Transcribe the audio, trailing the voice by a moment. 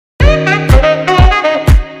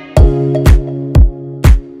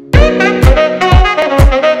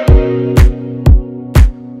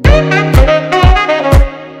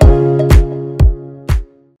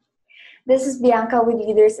Bianca with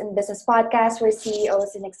Leaders in Business podcast, where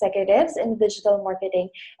CEOs and executives in digital marketing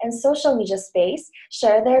and social media space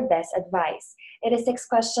share their best advice. It is 6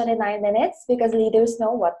 questions in 9 minutes because leaders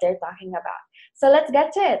know what they're talking about. So let's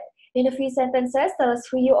get to it. In a few sentences, tell us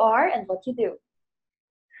who you are and what you do.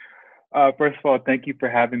 First of all, thank you for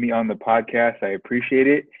having me on the podcast. I appreciate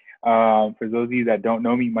it. For those of you that don't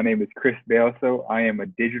know me, my name is Chris Belloso. I am a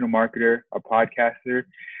digital marketer, a podcaster.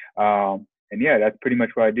 And yeah, that's pretty much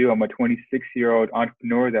what I do. I'm a 26-year-old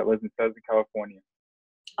entrepreneur that lives in Southern California.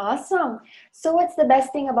 Awesome. So what's the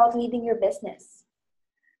best thing about leading your business?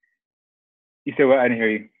 You said what? I didn't hear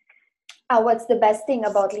you. What's the best thing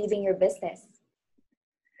about leading your business?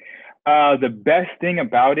 The best thing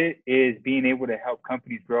about it is being able to help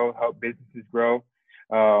companies grow, help businesses grow,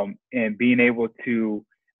 and being able to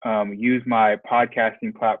use my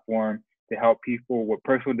podcasting platform to help people with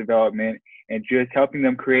personal development and just helping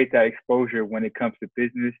them create that exposure when it comes to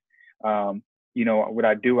business. What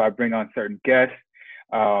I do, I bring on certain guests,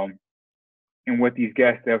 and with these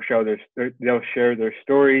guests, they'll share their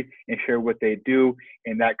story and share what they do,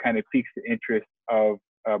 and that kind of piques the interest of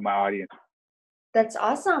my audience. That's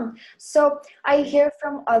awesome. So I hear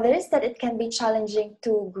from others that it can be challenging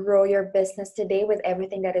to grow your business today with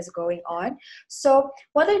everything that is going on. So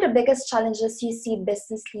what are the biggest challenges you see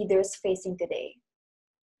business leaders facing today?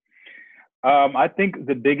 I think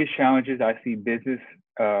the biggest challenges I see business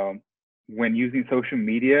when using social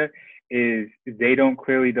media is they don't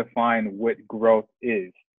clearly define what growth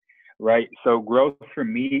is, right? So growth for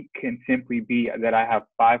me can simply be that I have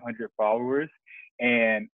 500 followers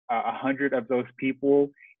and 100 of those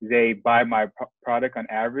people, they buy my product on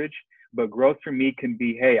average. But growth for me can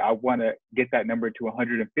be, hey, I want to get that number to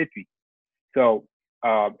 150. So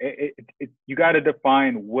you got to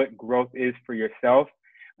define what growth is for yourself.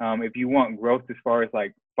 If you want growth as far as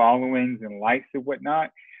like followings and likes and whatnot,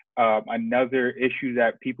 another issue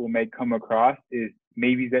that people may come across is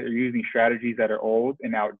maybe that they're using strategies that are old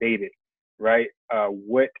and outdated, right?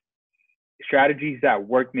 What strategies that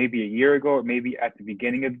worked maybe a year ago or maybe at the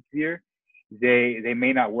beginning of the year, they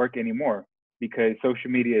may not work anymore because social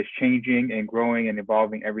media is changing and growing and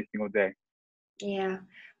evolving every single day. Yeah,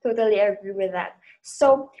 totally agree with that.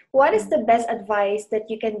 So what is the best advice that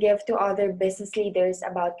you can give to other business leaders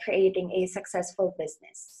about creating a successful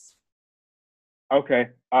business? Okay.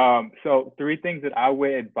 So 3 things that I would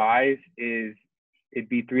advise is it'd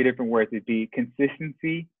be 3 different words. It'd be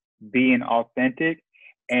consistency, being authentic,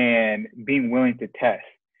 and being willing to test.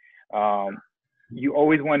 You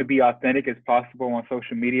always want to be authentic as possible on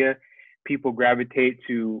social media. People gravitate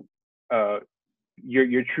to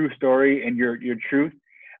your true story and your truth.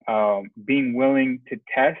 Being willing to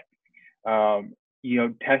test,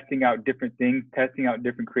 testing out different things, testing out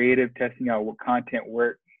different creative, testing out what content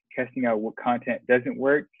works, testing out what content doesn't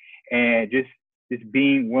work, and just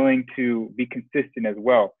being willing to be consistent as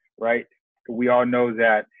well, right? We all know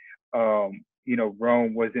that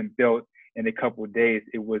Rome wasn't built in a couple of days.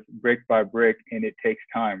 It was brick by brick, and it takes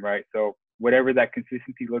time, right? So whatever that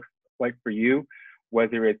consistency looks like for you,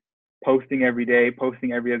 whether it's posting every day,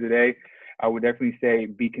 posting every other day, I would definitely say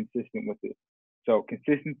be consistent with it. So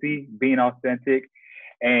consistency, being authentic,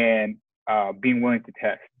 and being willing to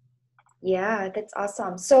test. Yeah, that's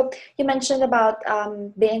awesome. So you mentioned about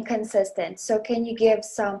being consistent. So can you give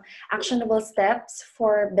some actionable steps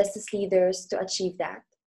for business leaders to achieve that?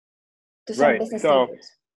 To some business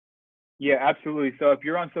leaders. Yeah, absolutely. So if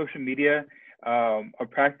you're on social media, a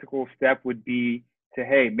practical step would be to,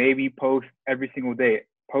 hey, maybe post every single day,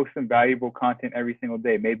 post some valuable content every single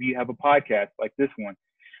day. Maybe you have a podcast like this one.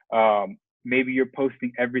 Maybe you're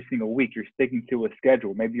posting every single week. You're sticking to a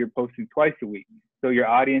schedule. Maybe you're posting twice a week. So your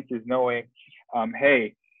audience is knowing,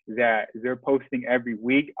 hey, that they're posting every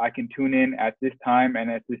week. I can tune in at this time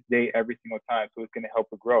and at this date every single time. So it's going to help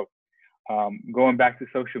with growth. Going back to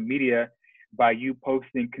social media, by you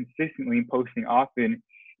posting consistently and posting often,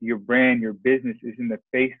 your brand, your business is in the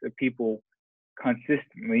face of people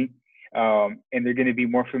consistently, and they're going to be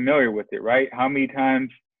more familiar with it, right? How many times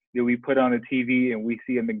do we put on the TV and we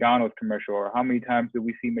see a McDonald's commercial, or how many times do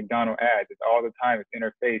we see McDonald's ads? It's all the time. It's in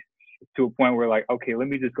our face. It's to a point where like, okay, let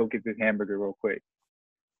me just go get this hamburger real quick.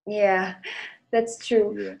 Yeah, that's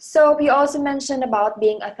true. Yeah. So you also mentioned about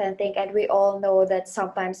being authentic, and we all know that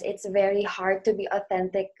sometimes it's very hard to be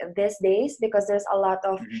authentic these days because there's a lot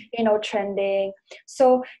of, trending.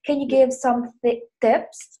 So can you give some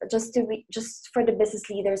tips just for the business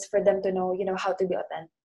leaders, for them to know, how to be authentic?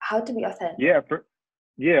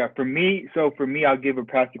 For me, I'll give a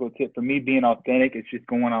practical tip. For me, being authentic is just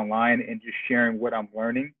going online and just sharing what I'm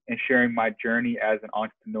learning and sharing my journey as an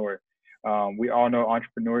entrepreneur. We all know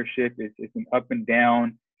entrepreneurship is an up and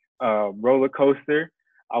down roller coaster.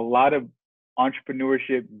 A lot of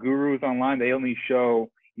entrepreneurship gurus online, they only show,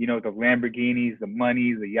 you know, the Lamborghinis, the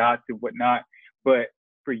money, the yachts and whatnot. But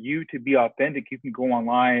for you to be authentic, you can go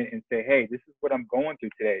online and say, hey, this is what I'm going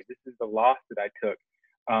through today. This is the loss that I took.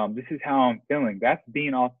 This is how I'm feeling. That's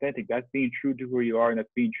being authentic. That's being true to who you are, and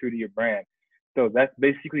that's being true to your brand. So that's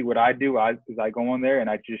basically what I do. I go on there and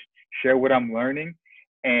I just share what I'm learning,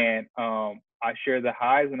 and I share the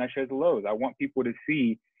highs and I share the lows. I want people to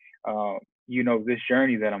see, you know, this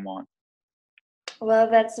journey that I'm on. Well,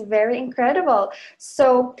 that's very incredible.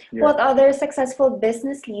 So, what other successful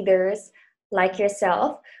business leaders like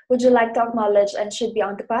yourself would you like to acknowledge and should be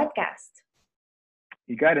on the podcast?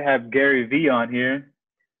 You got to have Gary Vee on here.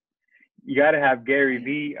 You got to have Gary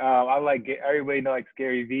Vee. I like, everybody likes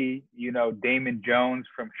Gary Vee. You know, Damon Jones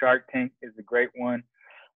from Shark Tank is a great one.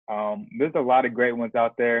 There's a lot of great ones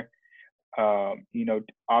out there. You know,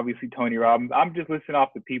 obviously Tony Robbins. I'm just listing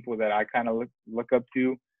off the people that I kind of look up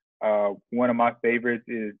to. One of my favorites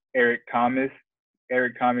is Eric Thomas.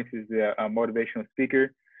 Eric Thomas is a motivational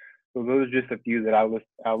speaker. So those are just a few that I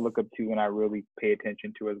look up to and I really pay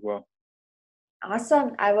attention to as well.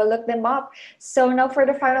 Awesome. I will look them up. So now for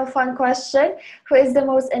the final fun question. Who is the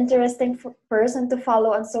most interesting person to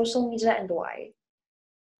follow on social media and why?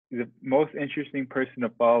 The most interesting person to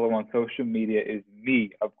follow on social media is me,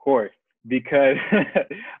 of course, because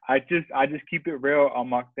I just keep it real.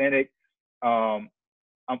 I'm authentic. I'm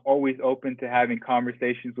always open to having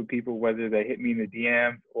conversations with people, whether they hit me in the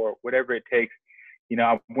DMs or whatever it takes. You know,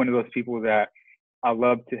 I'm one of those people that I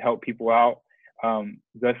love to help people out.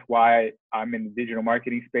 That's why I'm in the digital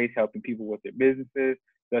marketing space, helping people with their businesses.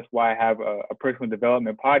 That's why I have a personal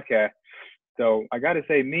development podcast. So I got to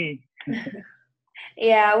say me.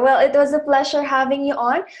 Yeah, well, it was a pleasure having you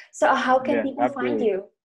on. So how can people find you?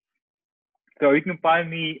 So you can find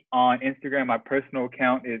me on Instagram. My personal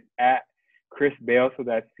account is at Chris Belloso.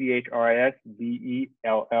 That's ChrisBelloso.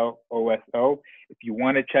 If you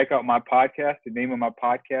want to check out my podcast, the name of my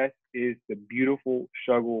podcast is the Beautiful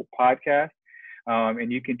Struggle Podcast.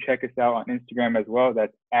 And you can check us out on Instagram as well.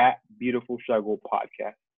 That's at Beautiful Struggle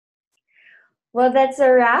Podcast. Well, that's a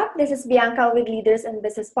wrap. This is Bianca with Leaders in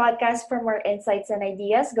Business Podcast. For more insights and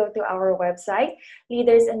ideas, go to our website,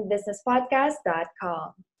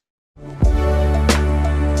 leadersinbusinesspodcast.com.